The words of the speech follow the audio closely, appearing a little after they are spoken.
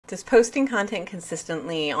Does posting content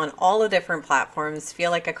consistently on all the different platforms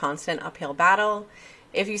feel like a constant uphill battle?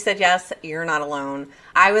 If you said yes, you're not alone.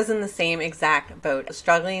 I was in the same exact boat,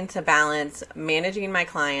 struggling to balance managing my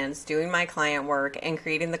clients, doing my client work, and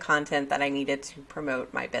creating the content that I needed to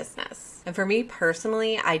promote my business. And for me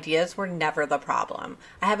personally, ideas were never the problem.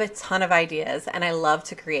 I have a ton of ideas and I love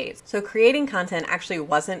to create. So creating content actually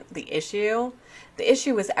wasn't the issue. The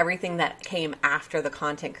issue was everything that came after the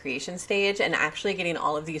content creation stage and actually getting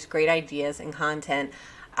all of these great ideas and content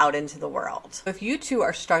out into the world. If you too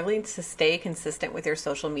are struggling to stay consistent with your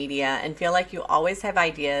social media and feel like you always have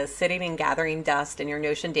ideas sitting and gathering dust in your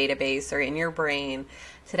Notion database or in your brain,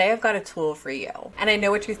 today I've got a tool for you. And I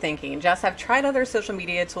know what you're thinking, Jess, I've tried other social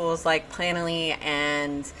media tools like Planoly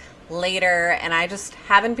and Later, and I just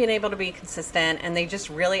haven't been able to be consistent, and they just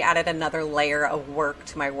really added another layer of work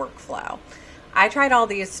to my workflow. I tried all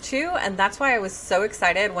these too, and that's why I was so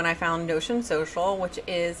excited when I found Notion Social, which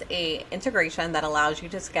is a integration that allows you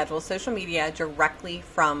to schedule social media directly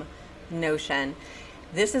from Notion.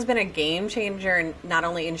 This has been a game changer in not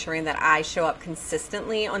only ensuring that I show up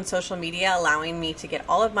consistently on social media, allowing me to get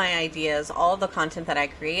all of my ideas, all of the content that I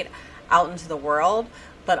create out into the world,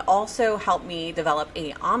 but also help me develop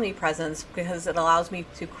a omnipresence because it allows me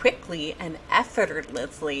to quickly and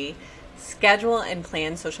effortlessly schedule and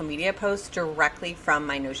plan social media posts directly from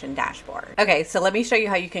my Notion dashboard. Okay, so let me show you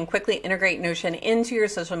how you can quickly integrate Notion into your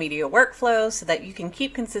social media workflow so that you can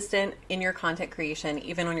keep consistent in your content creation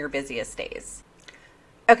even on your busiest days.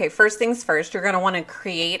 Okay, first things first, you're going to want to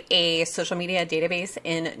create a social media database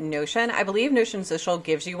in Notion. I believe Notion Social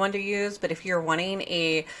gives you one to use, but if you're wanting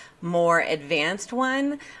a more advanced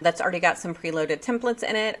one that's already got some preloaded templates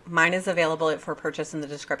in it, mine is available for purchase in the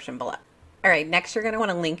description below. All right, next you're going to want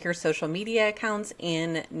to link your social media accounts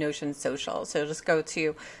in Notion Social. So just go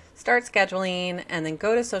to Start Scheduling and then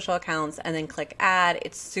go to Social Accounts and then click Add.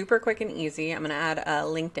 It's super quick and easy. I'm going to add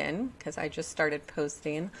LinkedIn because I just started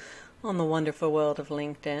posting on the wonderful world of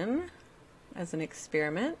LinkedIn as an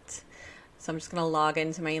experiment. So I'm just going to log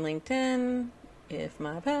into my LinkedIn if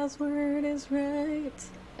my password is right.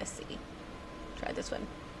 Let's see. Try this one.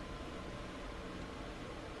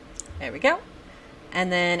 There we go. And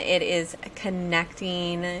then it is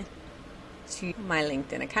connecting to my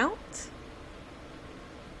LinkedIn account.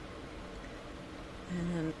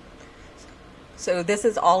 And so this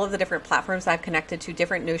is all of the different platforms I've connected to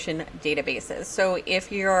different Notion databases. So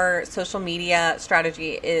if your social media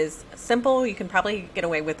strategy is simple, you can probably get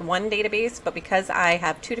away with one database, but because I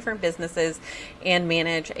have two different businesses and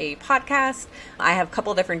manage a podcast, I have a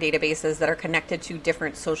couple different databases that are connected to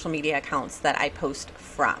different social media accounts that I post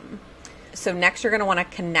from. So next you're going to want to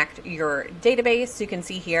connect your database. You can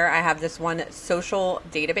see here I have this one social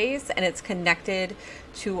database and it's connected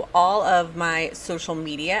to all of my social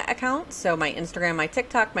media accounts. So my Instagram, my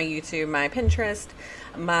TikTok, my YouTube, my Pinterest,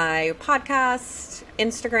 my podcast,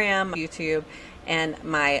 Instagram, YouTube, and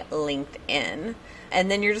my LinkedIn. And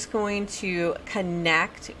then you're just going to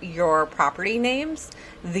connect your property names.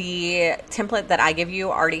 The template that I give you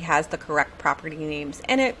already has the correct property names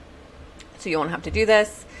in it, so you won't have to do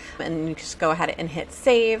this. And you just go ahead and hit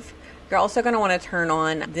save. You're also going to want to turn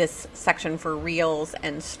on this section for reels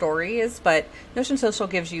and stories, but Notion Social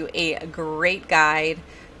gives you a great guide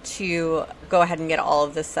to go ahead and get all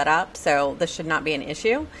of this set up. So this should not be an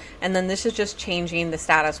issue. And then this is just changing the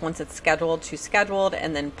status once it's scheduled to scheduled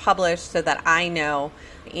and then published so that I know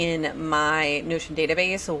in my Notion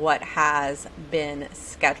database what has been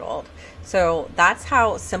scheduled. So that's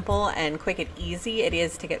how simple and quick and easy it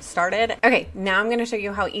is to get started. Okay, now I'm going to show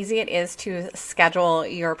you how easy it is to schedule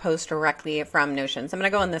your post directly from Notion. So I'm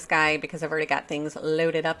going to go in this guide because I've already got things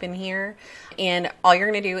loaded up in here. And all you're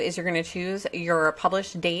going to do is you're going to choose your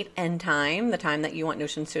published date and time, the time that you want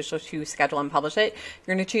Notion Social to schedule and publish it.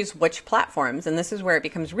 You're going to choose which platforms. And this is where it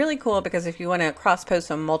becomes really cool because if you want to cross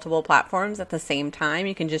post on multiple platforms at the same time,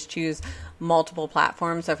 you can just choose multiple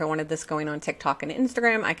platforms. So if I wanted this going on TikTok and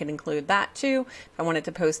Instagram, I could include that too. If I wanted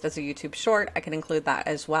to post as a YouTube short, I can include that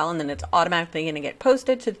as well. And then it's automatically going to get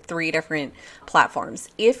posted to 3 different platforms.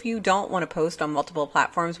 If you don't want to post on multiple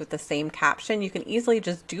platforms with the same caption, you can easily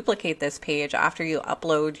just duplicate this page after you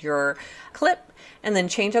upload your clip and then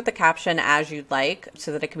change out the caption as you'd like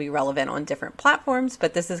so that it can be relevant on different platforms.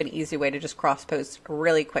 But this is an easy way to just cross post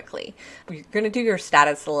really quickly. You're going to do your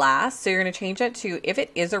status last. So you're going to change it to, if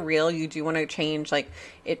it is a reel, you do want to change like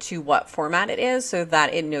it to what format it is so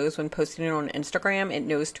that it knows when posting it on Instagram, it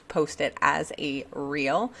knows to post it as a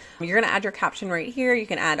reel. You're going to add your caption right here. You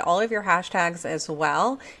can add all of your hashtags as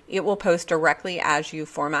well. It will post directly as you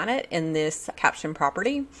format it in this caption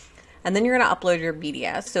property. And then you're going to upload your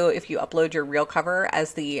media. So if you upload your reel cover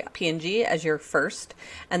as the PNG as your first,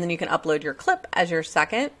 and then you can upload your clip as your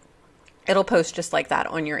second, it'll post just like that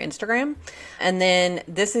on your Instagram. And then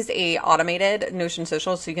this is a automated Notion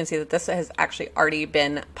social. So you can see that this has actually already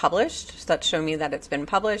been published. So that's showing me that it's been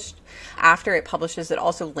published. After it publishes, it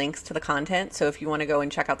also links to the content. So if you want to go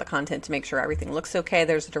and check out the content to make sure everything looks okay,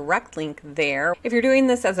 there's a direct link there. If you're doing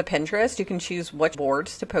this as a Pinterest, you can choose which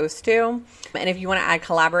boards to post to. And if you want to add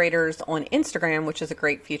collaborators on Instagram, which is a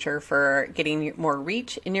great feature for getting more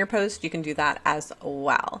reach in your post, you can do that as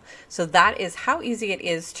well. So that is how easy it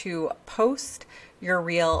is to post your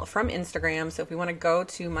reel from Instagram. So if we want to go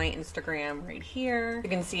to my Instagram right here, you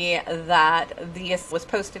can see that this was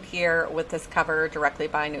posted here with this cover directly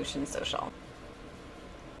by Notion Social.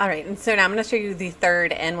 All right, and so now I'm going to show you the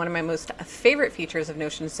third and one of my most favorite features of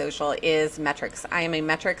Notion Social is metrics. I am a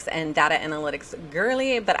metrics and data analytics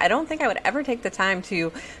girly, but I don't think I would ever take the time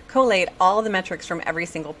to collate all the metrics from every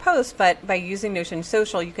single post. But by using Notion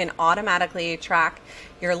Social, you can automatically track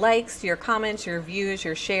your likes, your comments, your views,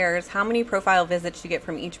 your shares, how many profile visits you get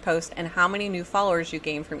from each post, and how many new followers you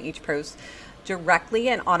gain from each post directly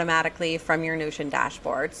and automatically from your Notion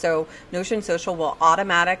dashboard. So Notion Social will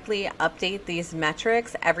automatically update these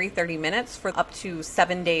metrics every 30 minutes for up to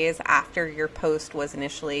 7 days after your post was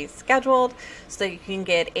initially scheduled, so that you can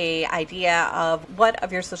get an idea of what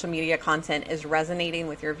of your social media content is resonating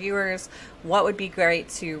with your viewers, what would be great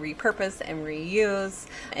to repurpose and reuse,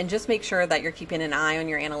 and just make sure that you're keeping an eye on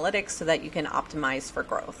your analytics so that you can optimize for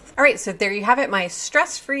growth. All right, so there you have it, my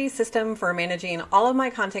stress-free system for managing all of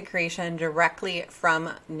my content creation directly from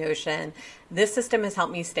Notion. This system has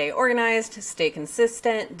helped me stay organized, stay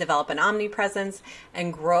consistent, develop an omnipresence,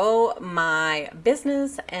 and grow my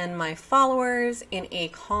business and my followers in a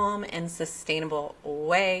calm and sustainable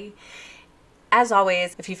way. As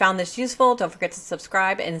always, if you found this useful, don't forget to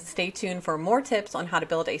subscribe and stay tuned for more tips on how to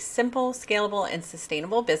build a simple, scalable, and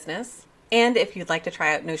sustainable business. And if you'd like to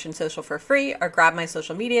try out Notion Social for free or grab my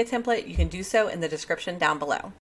social media template, you can do so in the description down below.